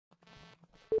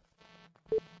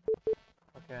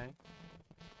Okay.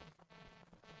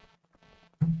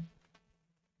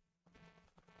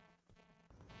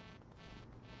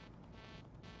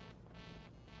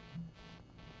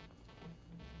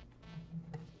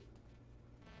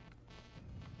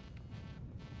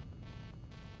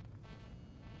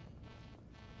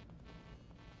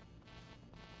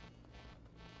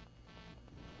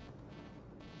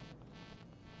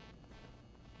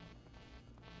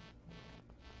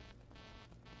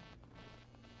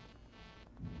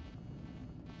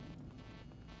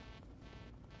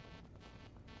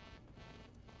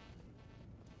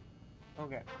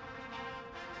 Okay.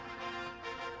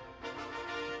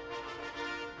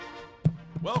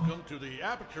 Welcome to the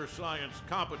Aperture Science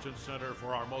Competence Center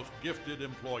for our most gifted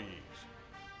employees.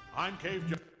 I'm Cave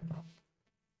Johnson,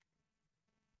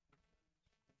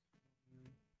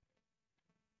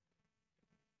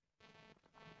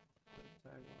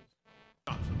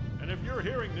 and if you're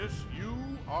hearing this, you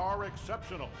are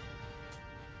exceptional.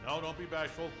 No, don't be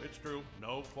bashful. It's true.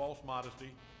 No false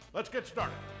modesty. Let's get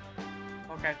started.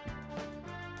 Okay.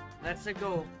 Let's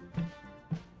go.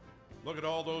 Look at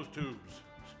all those tubes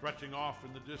stretching off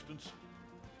in the distance.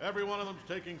 Every one of them's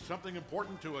taking something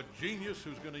important to a genius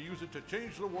who's going to use it to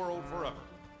change the world forever.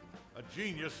 A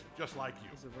genius just like you.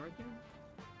 Is it working?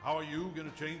 How are you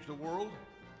going to change the world?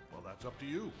 Well, that's up to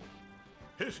you.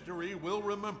 History will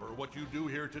remember what you do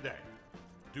here today.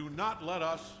 Do not let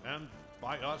us, and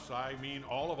by us I mean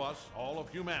all of us, all of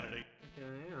humanity, Okay,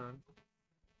 hang on.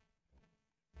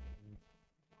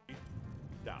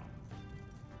 down.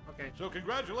 Okay. So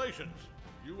congratulations.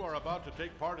 You are about to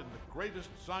take part in the greatest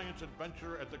science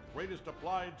adventure at the greatest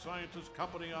applied sciences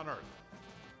company on Earth.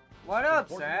 What It's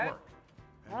up, important Zach? work,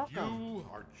 and Welcome. you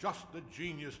are just the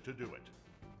genius to do it.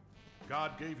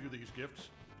 God gave you these gifts.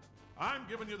 I'm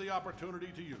giving you the opportunity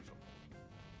to use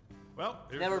them. Well,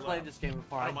 here's Never your played lab. this game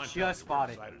before. I I don't mind telling just you, we're bought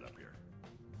it. excited up here.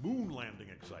 Moon landing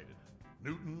excited.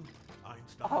 Newton,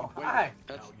 Einstein. Oh, Wait, hi.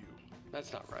 Now you.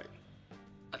 That's not right.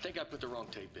 I think I put the wrong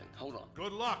tape in. Hold on.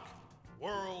 Good luck,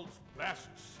 world's best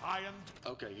science.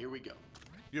 Okay, here we go.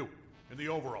 You, in the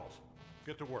overalls.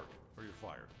 Get to work, or you're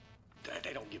fired.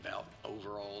 They don't give out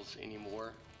overalls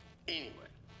anymore. Anyway,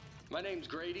 my name's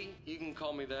Grady. You can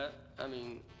call me that. I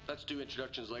mean, let's do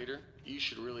introductions later. You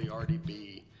should really already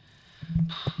be...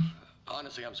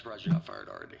 Honestly, I'm surprised you're not fired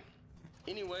already.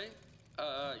 Anyway,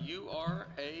 you are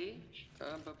a...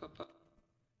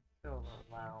 So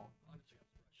loud.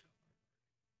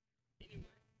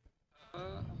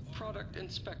 Product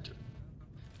inspector.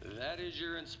 That is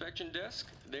your inspection desk.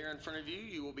 There in front of you,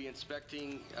 you will be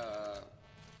inspecting,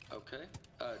 okay,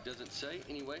 doesn't say.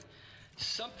 Anyway,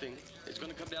 something is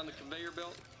going to come down the conveyor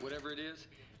belt, whatever it is.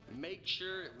 Make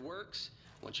sure it works.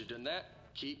 Once you've done that,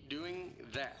 keep doing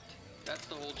that. That's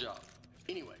the whole job.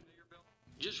 Anyway,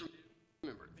 just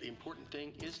remember, the important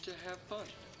thing is to have fun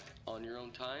on your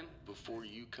own time before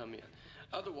you come in.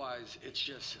 Otherwise, it's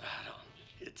just,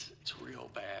 it's real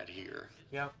bad here.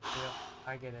 Yep,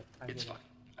 I get it. I It's get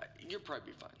fine. You'll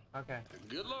probably be fine. it. Okay.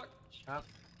 Good luck. Yep.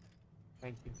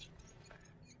 Thank you.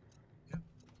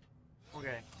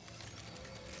 Okay.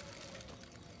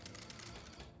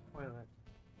 Toilet.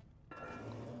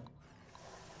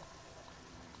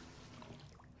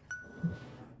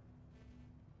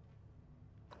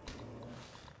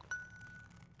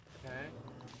 Okay.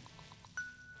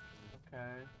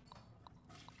 Okay.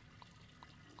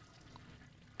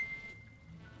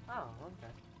 Oh, okay.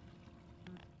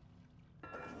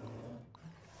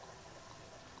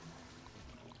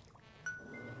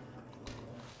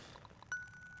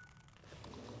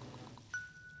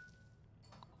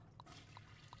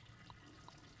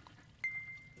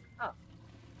 Oh.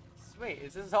 Sweet,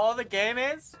 is this all the game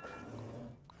is?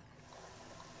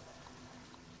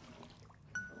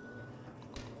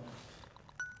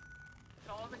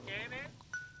 All the game is?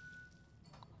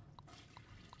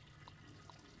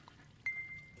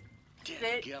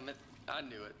 Dadgummit. I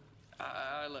knew it.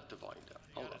 I left the volume down.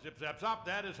 Hold on. Zip, zap, zop.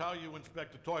 That is how you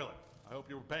inspect a toilet. I hope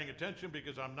you were paying attention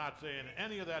because I'm not saying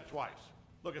any of that twice.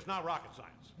 Look, it's not rocket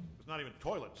science. It's not even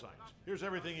toilet science. Here's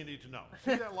everything you need to know.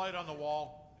 See that light on the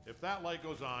wall? If that light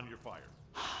goes on, you're fired.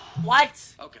 What?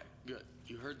 Okay, good.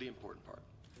 You heard the important part.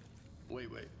 Wait.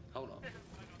 Hold on.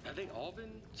 Have they all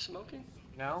been smoking?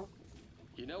 No.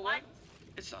 You know what?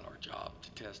 It's not our job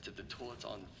to test if the toilet's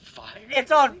on fire.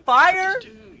 It's on fire? Just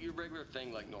do your regular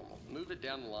thing like normal. Move it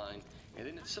down the line, and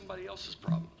then it's somebody else's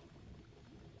problem.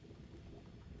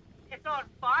 It's on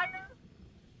fire?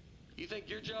 You think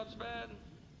your job's bad?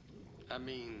 I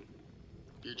mean,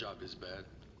 your job is bad.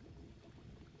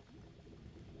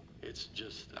 It's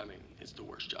just, I mean, it's the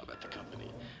worst job at the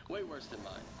company. Way worse than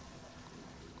mine.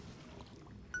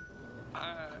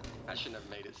 I shouldn't have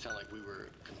made it sound like we were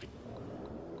competing.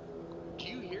 Do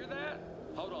you hear that?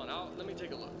 Hold on, let me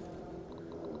take a look.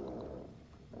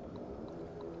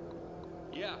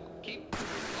 Yeah, keep.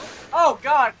 Oh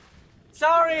God! Get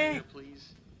Sorry. here,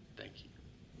 please. Thank you.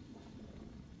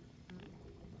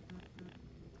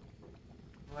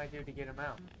 What do I do to get him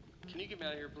out? Can you get me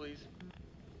out of here, please?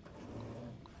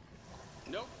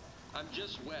 Nope. I'm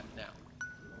just wet now.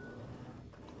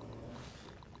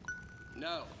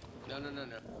 No. No.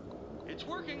 It's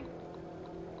working.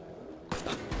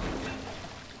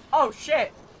 Oh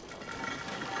shit!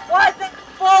 What? The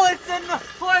bullet's in the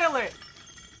toilet!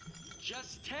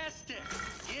 Just test it.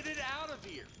 Get it out of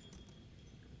here.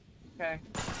 Okay.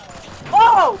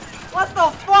 Oh! What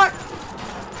the fuck?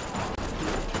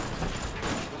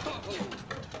 Oh.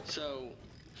 So,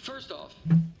 first off,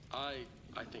 I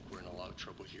think we're in a lot of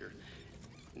trouble here.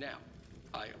 Now,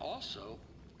 I also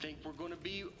think we're going to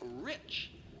be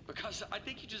rich because I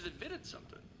think you just admitted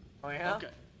something. Oh yeah? Okay,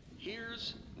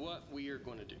 here's what we are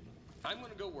going to do. I'm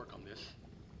going to go work on this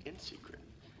in secret.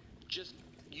 Just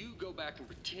you go back and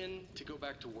pretend to go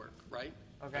back to work, right?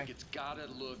 Okay. Like it's got to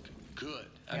look good.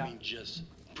 Yeah. I mean, just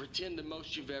pretend the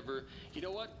most you've ever. You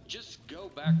know what? Just go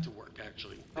back to work,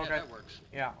 actually. Yeah, Okay. that works.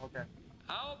 Yeah, okay.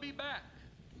 I'll be back.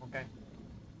 Okay.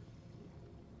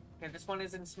 Okay, this one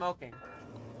isn't smoking.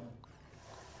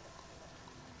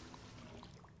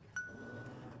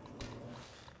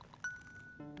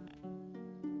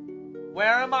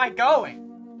 Where am I going?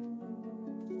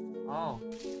 Oh.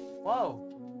 Whoa.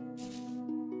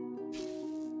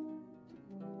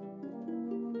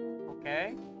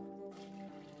 Okay.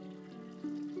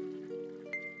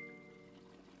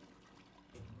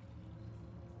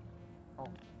 Oh.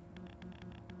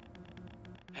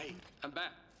 Hey, I'm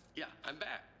back. Yeah, I'm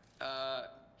back.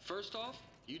 First off,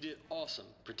 you did awesome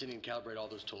pretending to calibrate all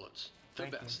those toilets. The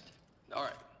Thank you. best. All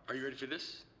right, are you ready for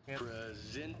this? Yep.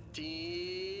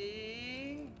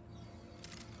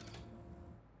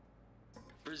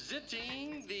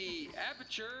 Presenting the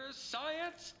aperture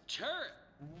science turret.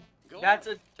 Go That's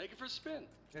on, a- take it for a spin.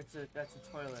 That's a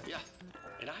toilet. Yeah,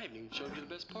 and I haven't even showed you the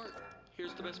best part.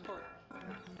 Here's the best part.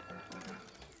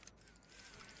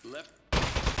 Left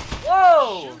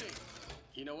Whoa! shooting.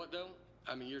 You know what though?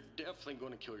 I mean, you're definitely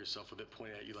going to kill yourself with it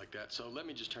pointing at you like that. So let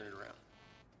me just turn it around.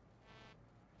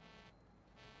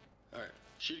 All right,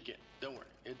 shoot again. Don't worry,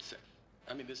 it's safe.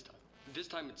 I mean, this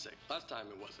time it's safe. Last time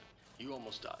it wasn't. You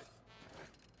almost died.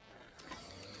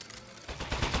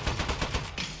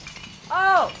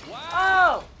 Oh!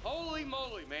 Wow! Oh! Holy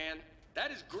moly, man.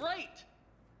 That is great.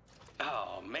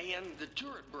 Oh, man, the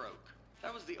turret broke.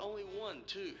 That was the only one,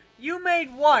 too. You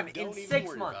made one in Don't even 6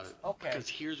 worry months. about it. Okay. Because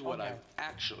here's what Okay. I've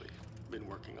actually been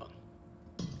working on.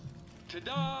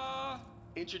 Ta-da!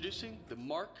 Introducing the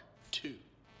Mark II.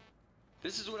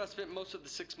 This is what I spent most of the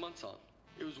 6 months on.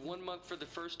 It was 1 month for the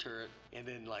first turret, and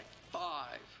then like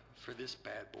 5 for this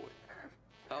bad boy.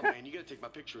 Oh man, you gotta take my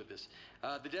picture with this.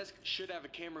 The desk should have a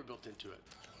camera built into it.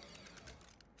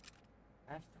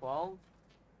 That's 12.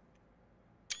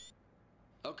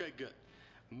 Okay, good.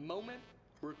 Moment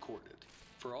recorded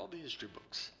for all the history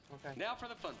books. Okay. Now for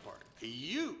the fun part.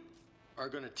 You are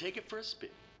gonna take it for a spin.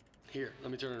 Here, let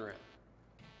me turn it around.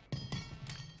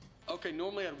 Okay,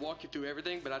 normally I'd walk you through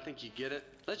everything, but I think you get it.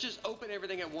 Let's just open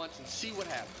everything at once and see what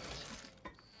happens.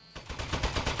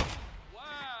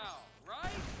 Wow,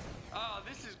 right? Oh,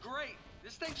 this is great.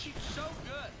 This thing shoots so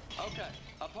good. Okay,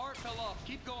 a part fell off.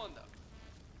 Keep going,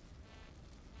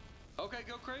 though. Okay,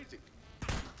 go crazy.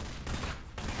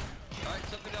 All right,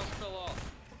 something else fell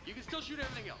off. You can still shoot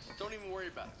everything else. Don't even worry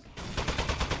about it.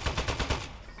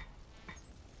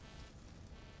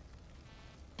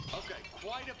 Okay,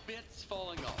 quite a bit's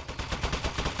falling off.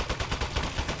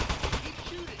 Keep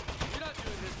shooting. You're not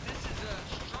doing this. This is a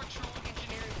structural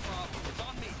engineering problem. It's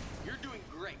on me. You're doing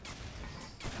great.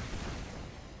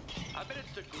 I bet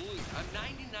it's the glue. I'm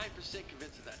 99%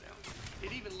 convinced of that now.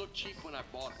 It even looked cheap when I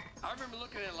bought it. I remember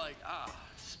looking at it like,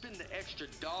 spend the extra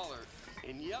 $1.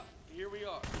 And yep, here we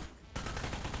are.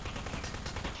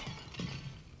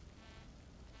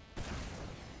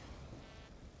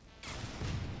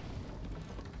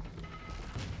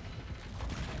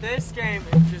 This game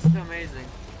is just amazing.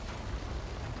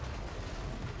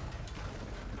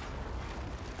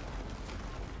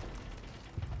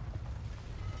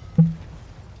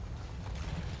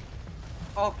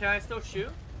 Oh, can I still shoot?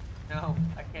 No,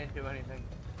 I can't do anything.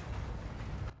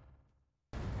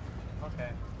 Okay.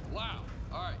 Wow.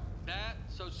 All right.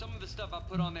 So some of the stuff I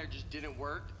put on there just didn't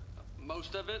work.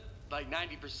 Most of it, like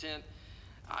 90%,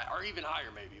 or even higher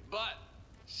maybe. But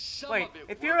some Wait, of it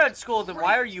if you're worked at school, then great.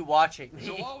 why are you watching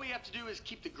So me? all we have to do is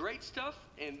keep the great stuff,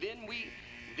 and then we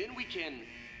can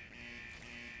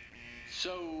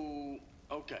So,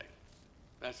 okay,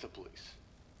 that's the police.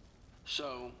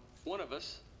 So, one of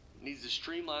us needs to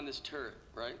streamline this turret,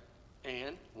 right?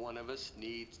 And one of us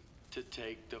needs to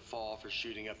take the fall for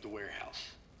shooting up the warehouse.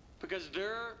 Because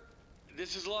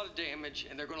this is a lot of damage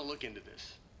and they're gonna look into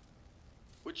this.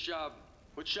 Which job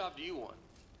do you want?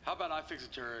 How about I fix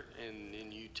the turret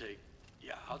and you take,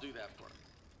 yeah, I'll do that part.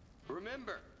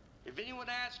 Remember, if anyone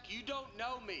asks, you don't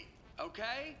know me,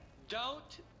 okay?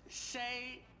 Don't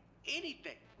say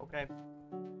anything. Okay.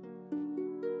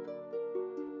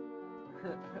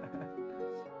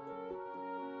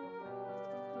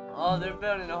 Oh, they're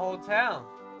building a whole town.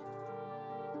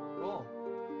 Cool.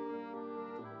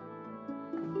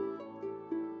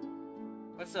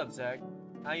 What's up, Zach?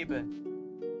 How you been?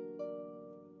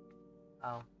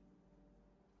 Oh.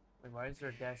 Wait, why is there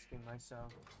a desk in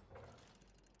myself?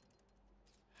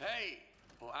 Hey,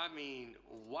 well, I mean,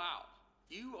 wow.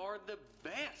 You are the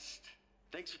best.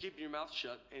 Thanks for keeping your mouth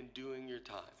shut and doing your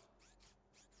time.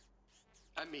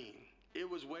 I mean, it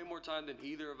was way more time than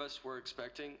either of us were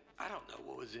expecting. I don't know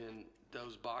what was in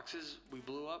those boxes we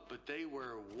blew up, but they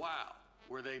were, wow,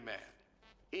 were they mad.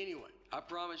 Anyway, I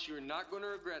promise you're not going to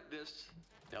regret this.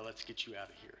 Now let's get you out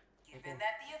of here. Given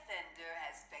that the offender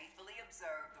has faithfully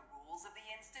observed the rules of the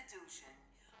institution,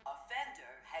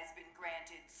 offender has been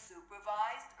granted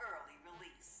supervised early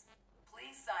release.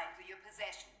 Please sign for your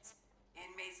possessions.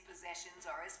 Inmates' possessions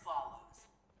are as follows.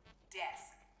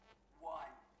 Desk 1.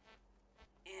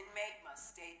 Inmate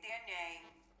must state their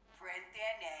name, print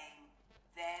their name,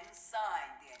 then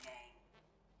sign their name.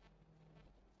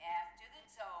 After the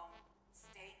tone,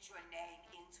 state your name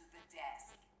into the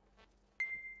desk.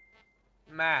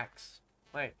 Max.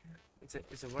 Wait, is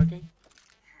it working?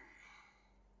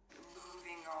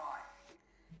 Moving on.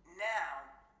 Now,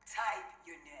 type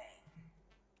your name.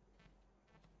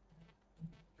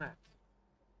 Max.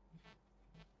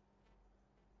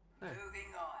 Hey.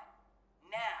 Moving on.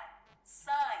 Now,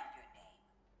 sign your name.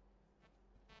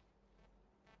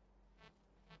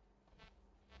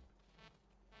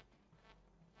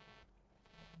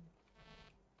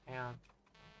 Hang on.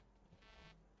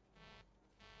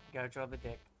 Gotta draw the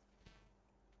dick.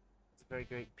 It's a very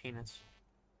great penis.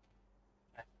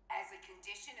 As a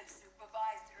condition of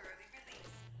supervised early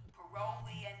release,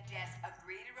 parolee and desk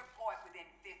agree to report within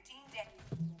 15 days.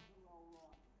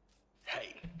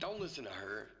 Hey, don't listen to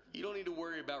her. You don't need to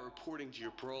worry about reporting to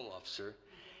your parole officer.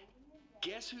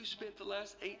 Guess who spent the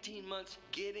last 18 months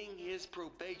getting his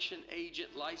probation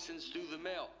agent license through the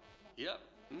mail? Yep,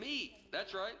 me.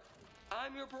 That's right.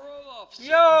 I'm your parole officer.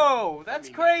 Yo, that's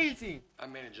crazy.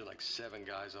 I'm managing like 7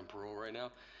 guys on parole right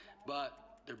now, but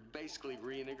they're basically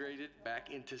reintegrated back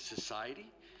into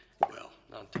society. Well,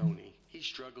 not Tony. He's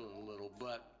struggling a little,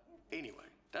 but anyway,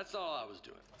 that's all I was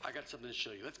doing. I got something to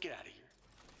show you. Let's get out of here.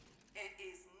 It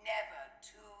is never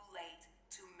too late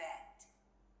to mend.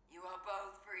 You are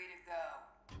both free to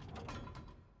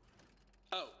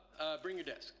go. Oh, bring your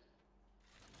desk.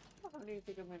 How do you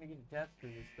think I'm gonna get a desk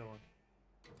through this door?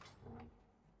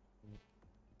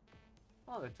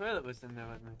 Oh, the toilet was in there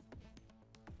with me.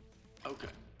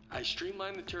 Okay. I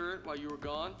streamlined the turret while you were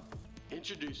gone.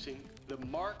 Introducing the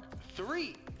Mark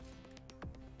III.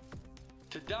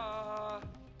 Ta-da!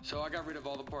 So I got rid of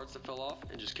all the parts that fell off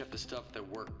and just kept the stuff that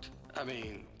worked. I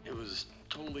mean, it was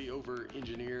totally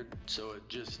over-engineered, so it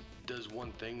just does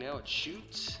one thing now. It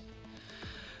shoots.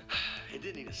 It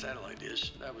didn't need a satellite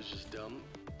dish. That was just dumb.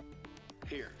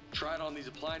 Here, try it on these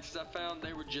appliances I found.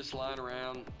 They were just lying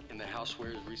around in the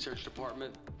housewares research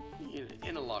department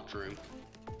in a locked room.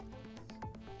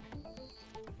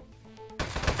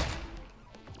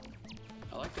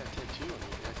 I like that tattoo on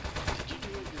your neck. Did you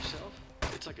do it yourself?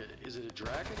 It's like is it a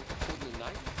dragon holding a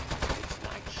knife? It's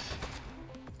nice.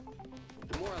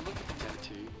 The more I look at the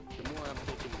tattoo, the more I'm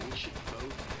thinking we should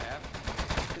both have it.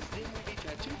 Because then we'd be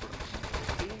tattoo bros.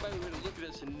 Anybody would look at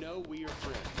us and know we are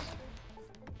friends.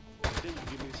 Think you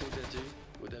give me the same tattoo?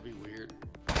 Would that be weird?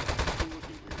 It would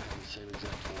be weird having the same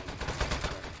exact one.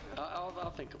 Alright,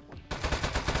 I'll think of one.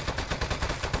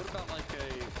 What about like a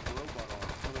robot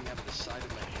arm coming out of the side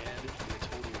of my head and it's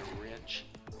holding a wrench?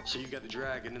 So you got the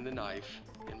dragon and the knife,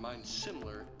 and mine's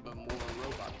similar, but more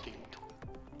robot themed.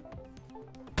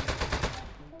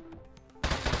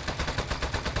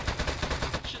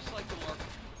 Just like the Mark.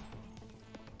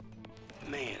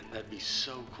 Man, that'd be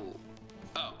so cool.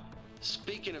 Oh.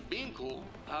 Speaking of being cool,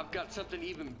 I've got something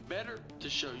even better to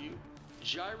show you.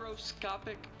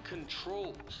 Gyroscopic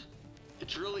controls.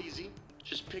 It's real easy.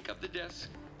 Just pick up the desk,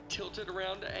 tilt it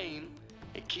around to aim,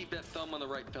 and keep that thumb on the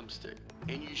right thumbstick.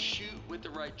 And you shoot with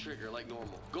the right trigger like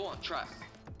normal. Go on, try it.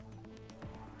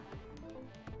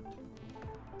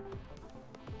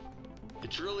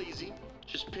 It's real easy.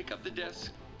 Just pick up the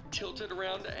desk, tilt it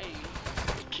around to aim,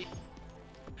 and keep...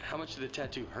 How much did the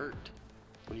tattoo hurt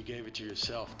when you gave it to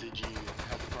yourself? Did you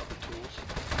have the proper tools?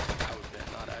 I would bet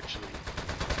not, actually.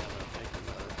 Now that I'm thinking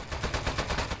about it.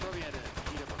 Probably had to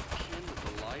heat up a pin with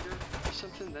a lighter or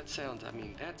something. That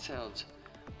sounds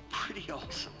pretty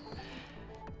awesome.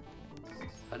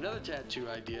 Another tattoo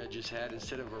idea I just had,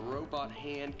 instead of a robot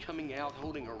hand coming out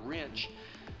holding a wrench,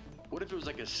 what if it was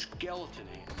like a skeleton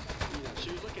hand? You know,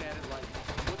 so you're looking at it like,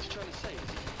 what's he trying to say? Is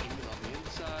he aiming on the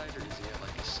inside, or does he have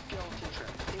like a skeleton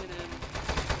trapped in him?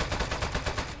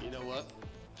 You know what?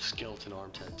 Skeleton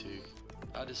arm tattoo.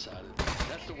 I decided.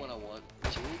 That's the one I want.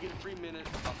 So when we get a free minute,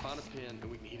 I'll find a pen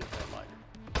and we can heat up that lighter.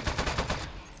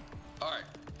 Alright,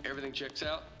 everything checks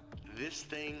out. This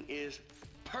thing is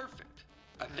perfect.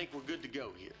 I think we're good to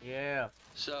go here. Yeah.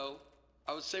 So,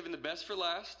 I was saving the best for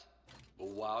last, but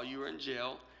while you were in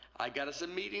jail, I got us a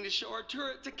meeting to show our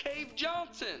turret to Cave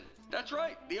Johnson. That's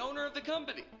right, the owner of the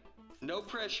company. No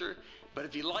pressure, but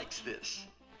if he likes this,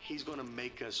 he's gonna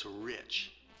make us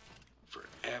rich.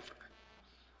 Forever.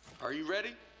 Are you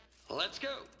ready? Let's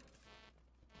go.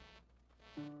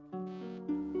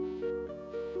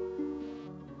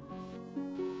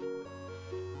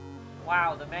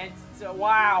 Wow, the man's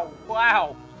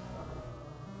wow.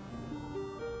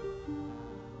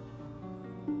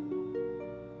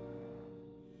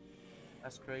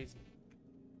 That's crazy.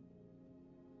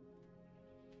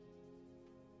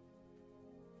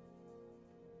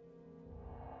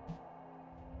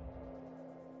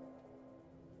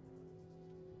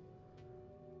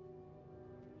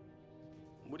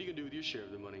 What are you gonna do with your share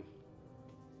of the money?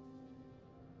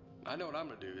 I know what I'm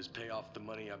gonna do is pay off the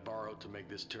money I borrowed to make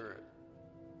this turret.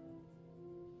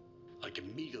 Like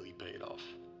immediately pay it off.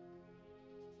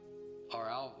 Or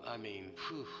I'll be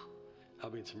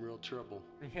in some real trouble.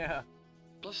 Yeah.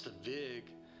 Plus the VIG,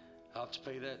 I'll have to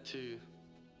pay that too.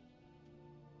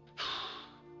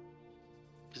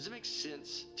 Does it make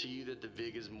sense to you that the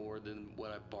VIG is more than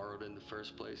what I borrowed in the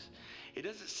first place? It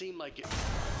doesn't seem like it.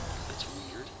 That's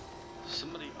weird.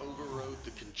 Somebody overrode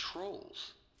the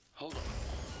controls. Hold on.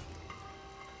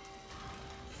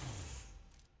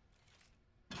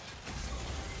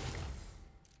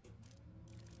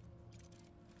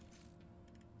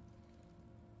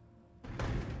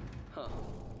 Huh.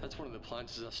 That's one of the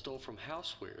appliances I stole from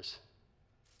Housewares.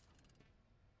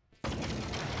 Oh,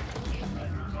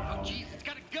 jeez, it's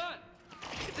got a gun!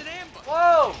 It's an ambush!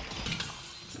 Whoa!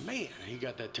 Man, he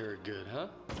got that turret good, huh?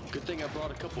 Good thing I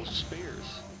brought a couple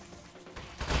spares.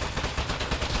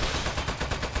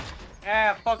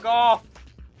 Yeah, fuck off!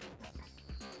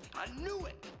 I knew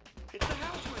it! It's the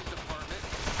Housewares department.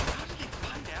 How did they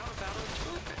find out about our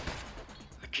turret?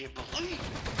 I can't believe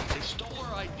it. They stole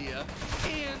our idea,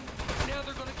 and now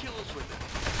they're gonna kill us with it.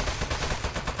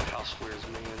 Housewares,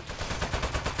 man.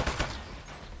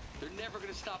 They're never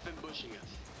gonna stop ambushing us.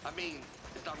 I mean,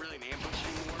 it's not really an ambush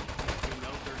anymore. You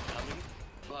know they're coming,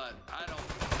 but I don't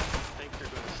think they're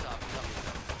gonna stop coming.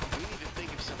 We need to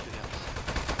think of something else.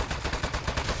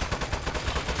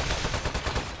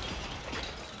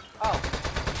 Oh.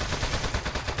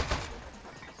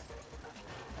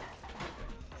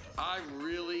 I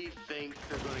really think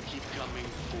they're gonna keep coming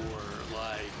for,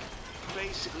 like,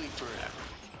 basically forever.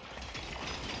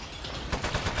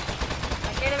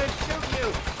 I can't even shoot you!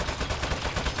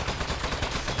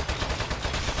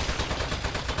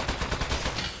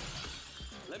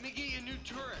 Let me get you a new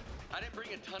turret. I didn't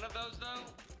bring a ton of those, though.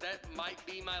 That might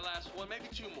be my last one, maybe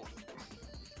two more.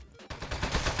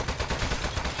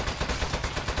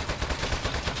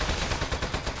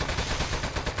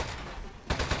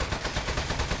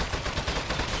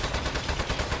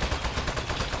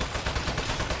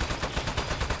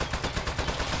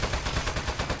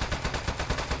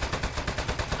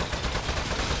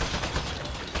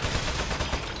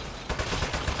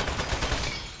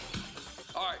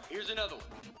 Here's another one.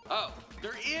 Oh,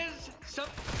 there is some...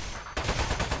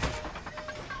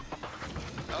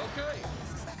 Okay.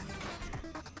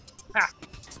 Ha!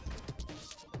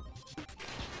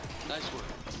 Nice work.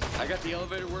 I got the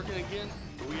elevator working again,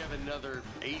 but we have another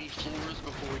 80 floors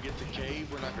before we get to cave.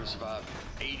 We're not going to survive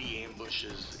 80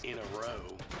 ambushes in a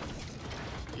row.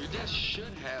 Your desk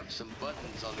should have some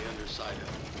buttons on the underside of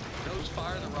it. Those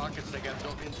fire the rockets that got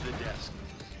built into the desk.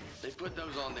 They put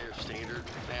those on there standard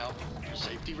now for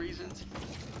safety reasons.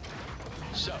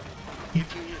 So,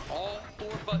 if you hit all 4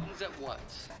 buttons at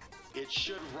once, it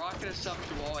should rocket us up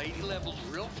through all 80 levels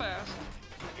real fast,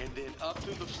 and then up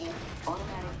through the floor.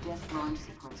 Automatic desk launch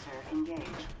sequencer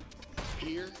engaged.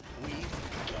 Here we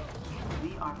go.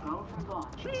 We are go for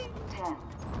launch. 10,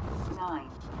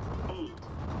 9, 8,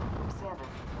 7.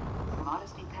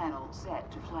 Modesty panel All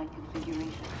set to flight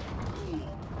configuration. 3,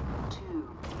 2,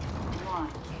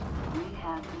 1. We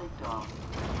have liftoff.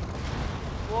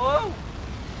 Whoa!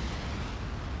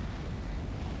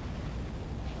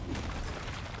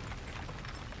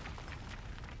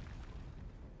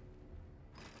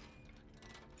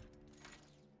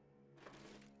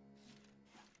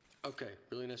 Okay,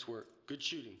 really nice work. Good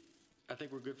shooting. I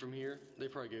think we're good from here. They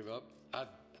probably gave up. I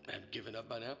have given up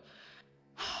by now.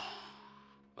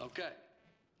 Okay,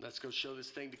 let's go show this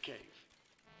thing to Cave.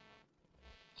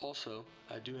 Also,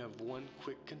 I do have one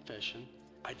quick confession.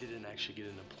 I didn't actually get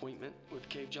an appointment with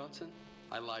Cave Johnson.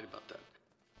 I lied about that.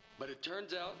 But it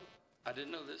turns out, I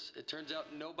didn't know this, it turns out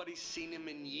nobody's seen him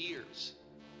in years.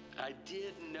 I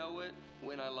did know it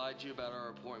when I lied to you about our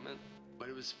appointment, but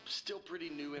it was still pretty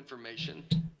new information.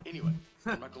 Anyway,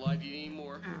 I'm not gonna lie to you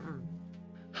anymore.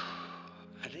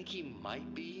 I think he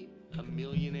might be a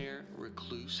millionaire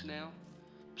recluse now,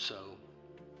 so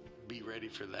be ready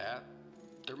for that.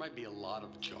 There might be a lot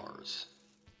of jars.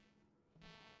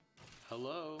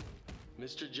 Hello,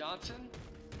 Mr. Johnson?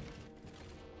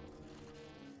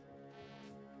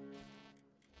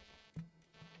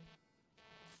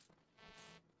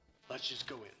 Let's just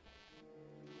go in.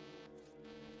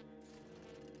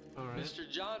 All right. Mr.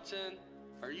 Johnson,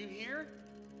 are you here?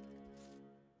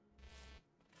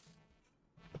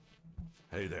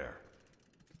 Hey there.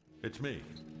 It's me,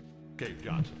 Cave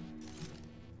Johnson.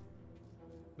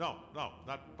 No,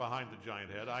 not behind the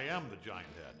giant head. I am the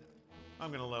giant head.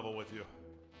 I'm gonna level with you.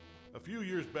 A few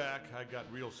years back, I got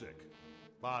real sick.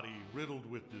 Body riddled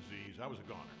with disease. I was a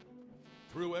goner.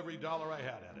 Threw every dollar I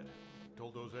had at it.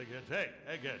 Told those eggheads, hey,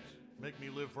 eggheads, make me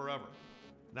live forever.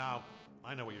 Now,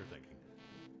 I know what you're thinking.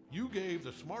 You gave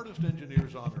the smartest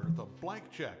engineers on Earth a blank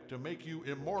check to make you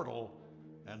immortal,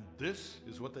 and this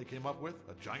is what they came up with?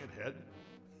 A giant head?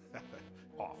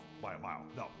 Off by a mile.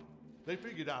 No. They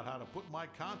figured out how to put my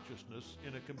consciousness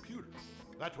in a computer.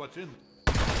 That's what's in...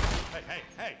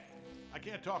 Hey! I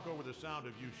can't talk over the sound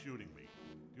of you shooting me.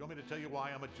 Do you want me to tell you why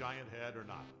I'm a giant head or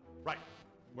not? Right.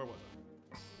 Where was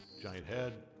I? Giant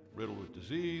head, riddled with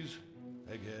disease,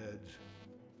 eggheads,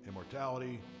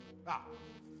 immortality.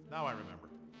 Now I remember.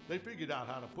 They figured out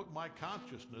how to put my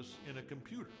consciousness in a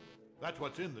computer. That's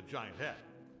what's in the giant head.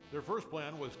 Their first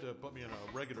plan was to put me in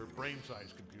a regular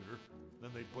brain-sized computer.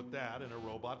 Then they put that in a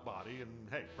robot body, and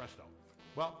hey, presto.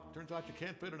 Well, turns out you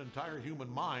can't fit an entire human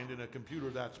mind in a computer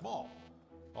that small.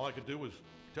 All I could do was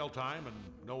tell time and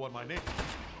know what my name is.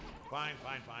 Fine.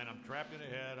 I'm trapped in a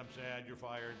head. I'm sad. You're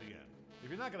fired. The end. If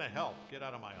you're not going to help, get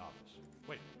out of my office.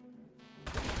 Wait.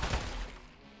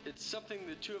 It's something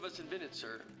the two of us invented,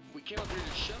 sir. We came up here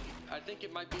to show you. I think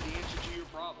it might be the answer to your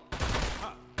problem.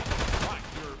 Fine.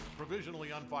 You're provisionally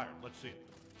unfired. Let's see it.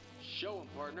 Show him,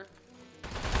 partner.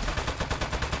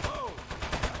 Whoa!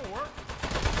 That'll work.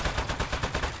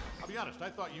 I'll be honest, I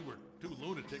thought you were two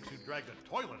lunatics who dragged a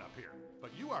toilet up here.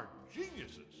 But you are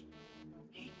geniuses.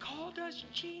 He called us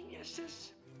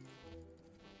geniuses.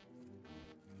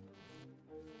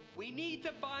 We need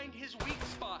to find his weak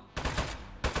spot.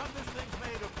 None of this thing's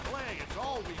made of clay. It's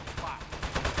all weak spot.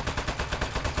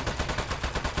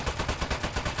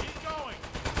 Keep going.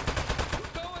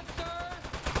 Keep going, sir.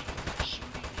 Keep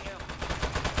shooting him.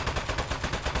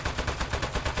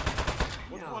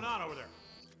 What's going on over there?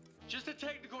 Just a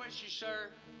technical issue,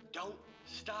 sir. Don't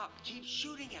stop. Keep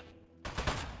shooting him.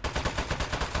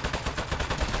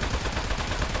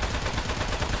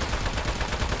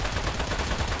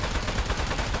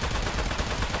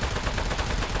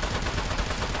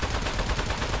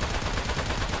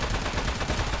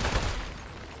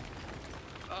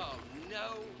 Oh,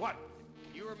 no. What?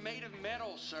 You are made of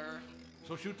metal, sir.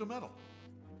 So shoot the metal.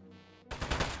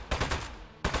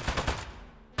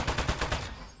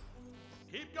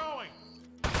 Keep going.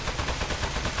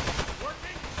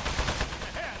 Working?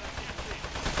 Ahead, I can't see.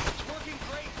 It's working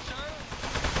great, sir.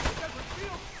 It doesn't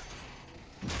feel...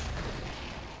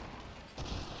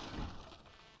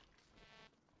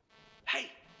 Hey,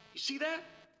 you see that?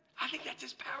 I think that's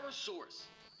his power source.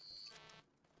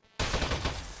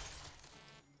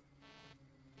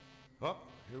 Oh,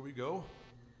 here we go.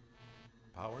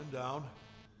 Powering down.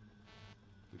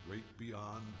 The great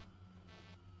beyond.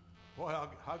 Boy,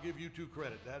 I'll give you two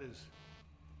credit. That is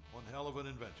one hell of an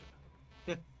invention.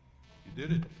 You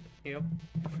did it. Yep.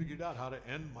 You figured out how to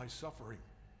end my suffering.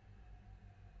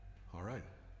 All right.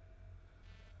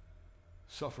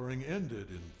 Suffering ended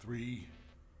in 3,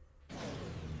 2.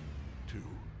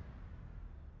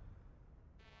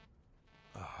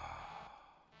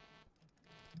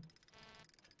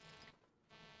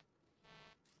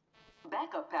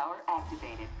 Backup power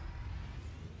activated.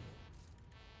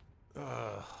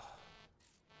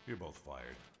 You're both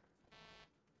fired.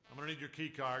 I'm gonna need your key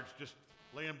cards. Just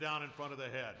lay them down in front of the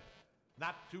head.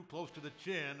 Not too close to the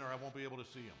chin, or I won't be able to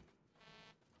see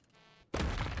them.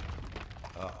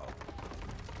 Uh-oh.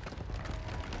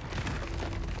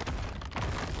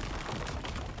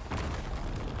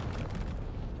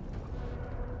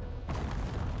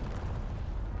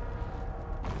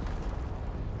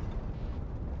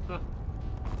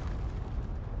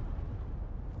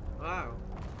 Wow.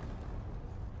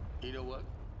 You know what?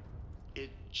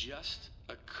 It just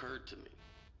occurred to me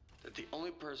that the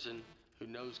only person who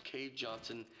knows Cave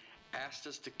Johnson asked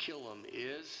us to kill him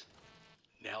is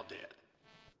now dead.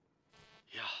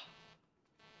 Yeah.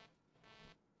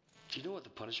 Do you know what the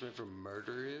punishment for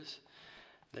murder is?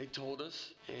 They told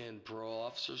us in parole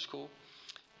officer school,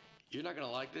 you're not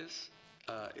gonna like this.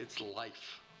 It's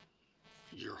life.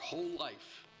 Your whole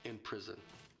life in prison.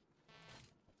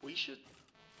 We should,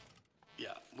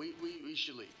 yeah, we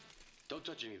should leave. Don't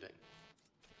touch anything.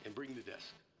 And bring the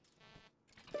desk.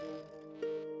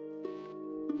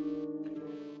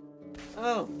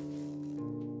 Oh.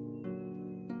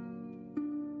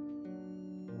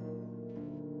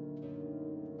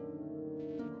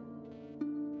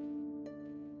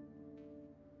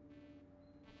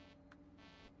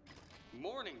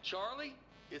 Morning, Charlie.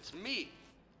 It's me,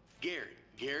 Gary.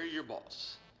 Gary, your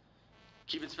boss.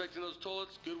 Keep inspecting those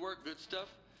toilets. Good work, good stuff.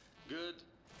 Good.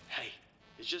 Hey,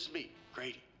 it's just me,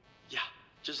 Grady. Yeah,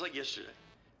 just like yesterday.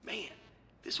 Man,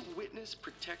 this witness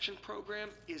protection program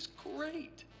is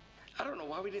great. I don't know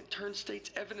why we didn't turn state's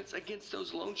evidence against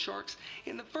those loan sharks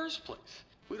in the first place.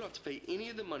 We don't have to pay any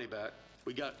of the money back.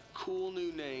 We got cool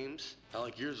new names. I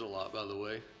like yours a lot, by the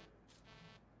way.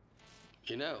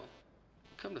 You know,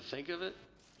 come to think of it,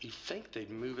 you'd think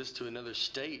they'd move us to another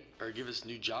state or give us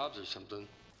new jobs or something.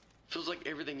 Feels like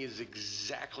everything is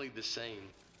exactly the same,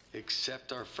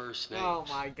 except our first names. Oh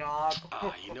my god.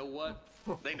 You know what?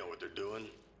 They know what they're doing.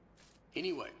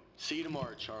 Anyway, see you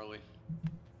tomorrow, Charlie.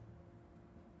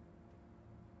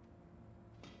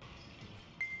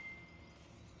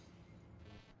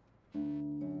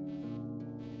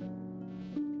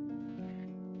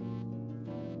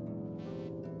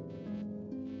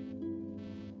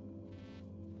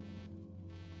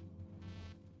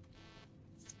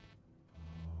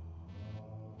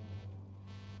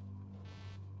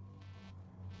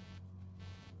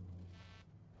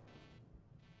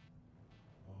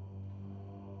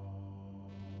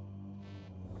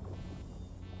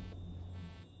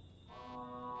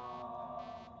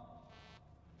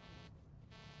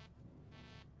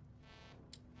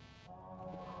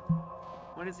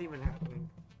 What is even happening?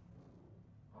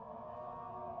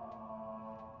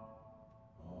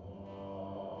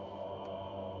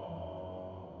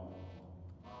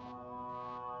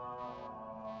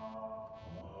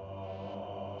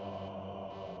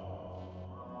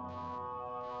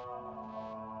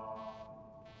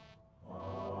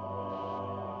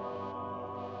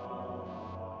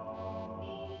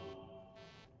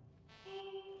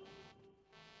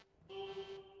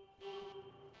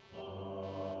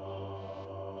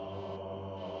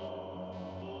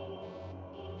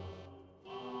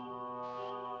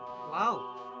 Wow.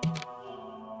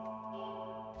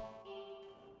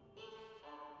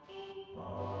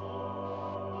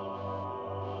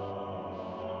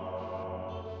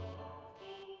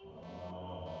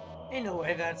 Ain't no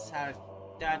way that's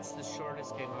the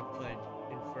shortest game I've played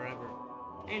in forever.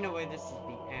 Ain't no way this is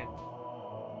the end.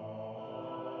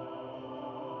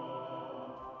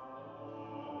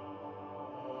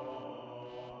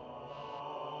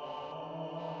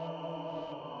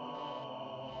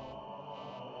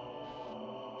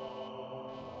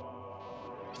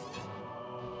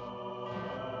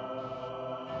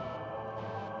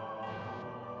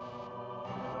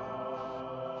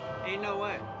 Ain't no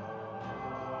way.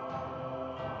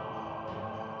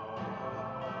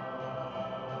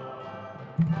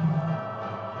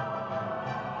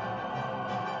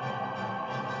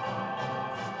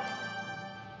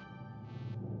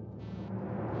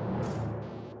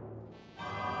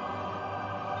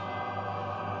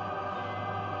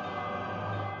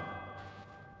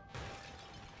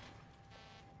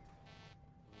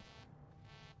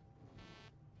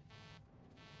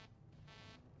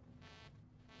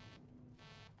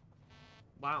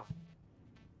 Wow.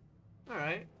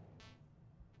 Alright.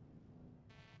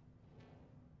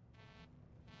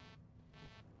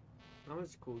 That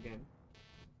was a cool game.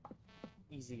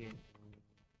 Easy game.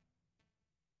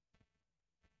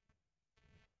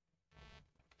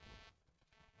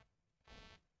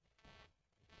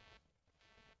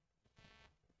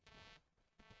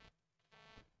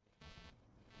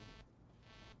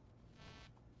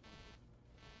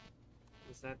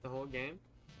 Is that the whole game?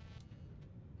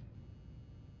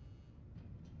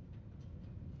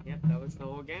 Yep, that was the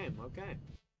whole game. Okay.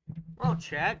 Well,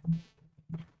 chat.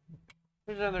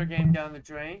 There's another game down the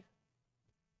drain.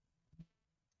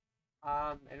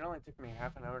 It only took me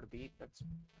half an hour to beat. That's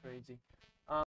crazy.